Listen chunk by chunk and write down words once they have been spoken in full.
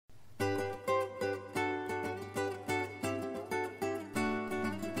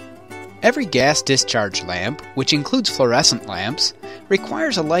Every gas discharge lamp, which includes fluorescent lamps,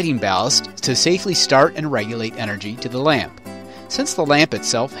 requires a lighting ballast to safely start and regulate energy to the lamp. Since the lamp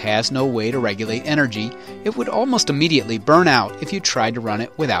itself has no way to regulate energy, it would almost immediately burn out if you tried to run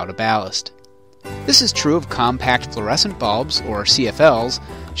it without a ballast. This is true of compact fluorescent bulbs, or CFLs,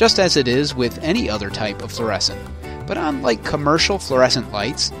 just as it is with any other type of fluorescent. But unlike commercial fluorescent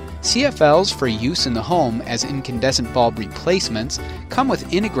lights, CFLs for use in the home as incandescent bulb replacements come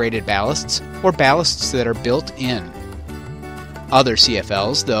with integrated ballasts or ballasts that are built in. Other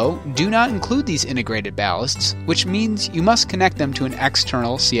CFLs, though, do not include these integrated ballasts, which means you must connect them to an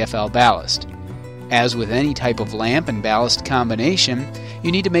external CFL ballast. As with any type of lamp and ballast combination,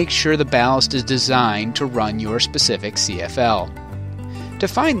 you need to make sure the ballast is designed to run your specific CFL. To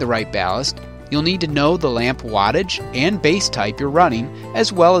find the right ballast, you'll need to know the lamp wattage and base type you're running,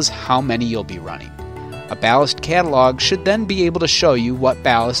 as well as how many you'll be running. A ballast catalog should then be able to show you what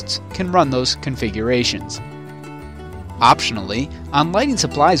ballasts can run those configurations. Optionally, on Lighting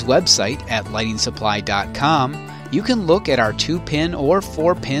Supply's website at lightingsupply.com, you can look at our 2-pin or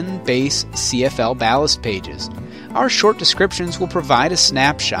 4-pin base CFL ballast pages. Our short descriptions will provide a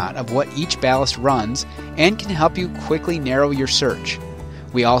snapshot of what each ballast runs and can help you quickly narrow your search.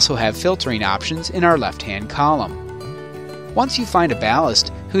 We also have filtering options in our left-hand column. Once you find a ballast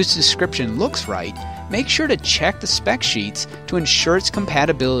whose description looks right, make sure to check the spec sheets to ensure its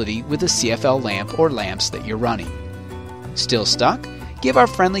compatibility with the CFL lamp or lamps that you're running. Still stuck? Give our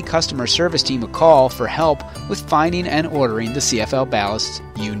friendly customer service team a call for help with finding and ordering the CFL ballasts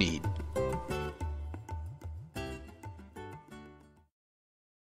you need.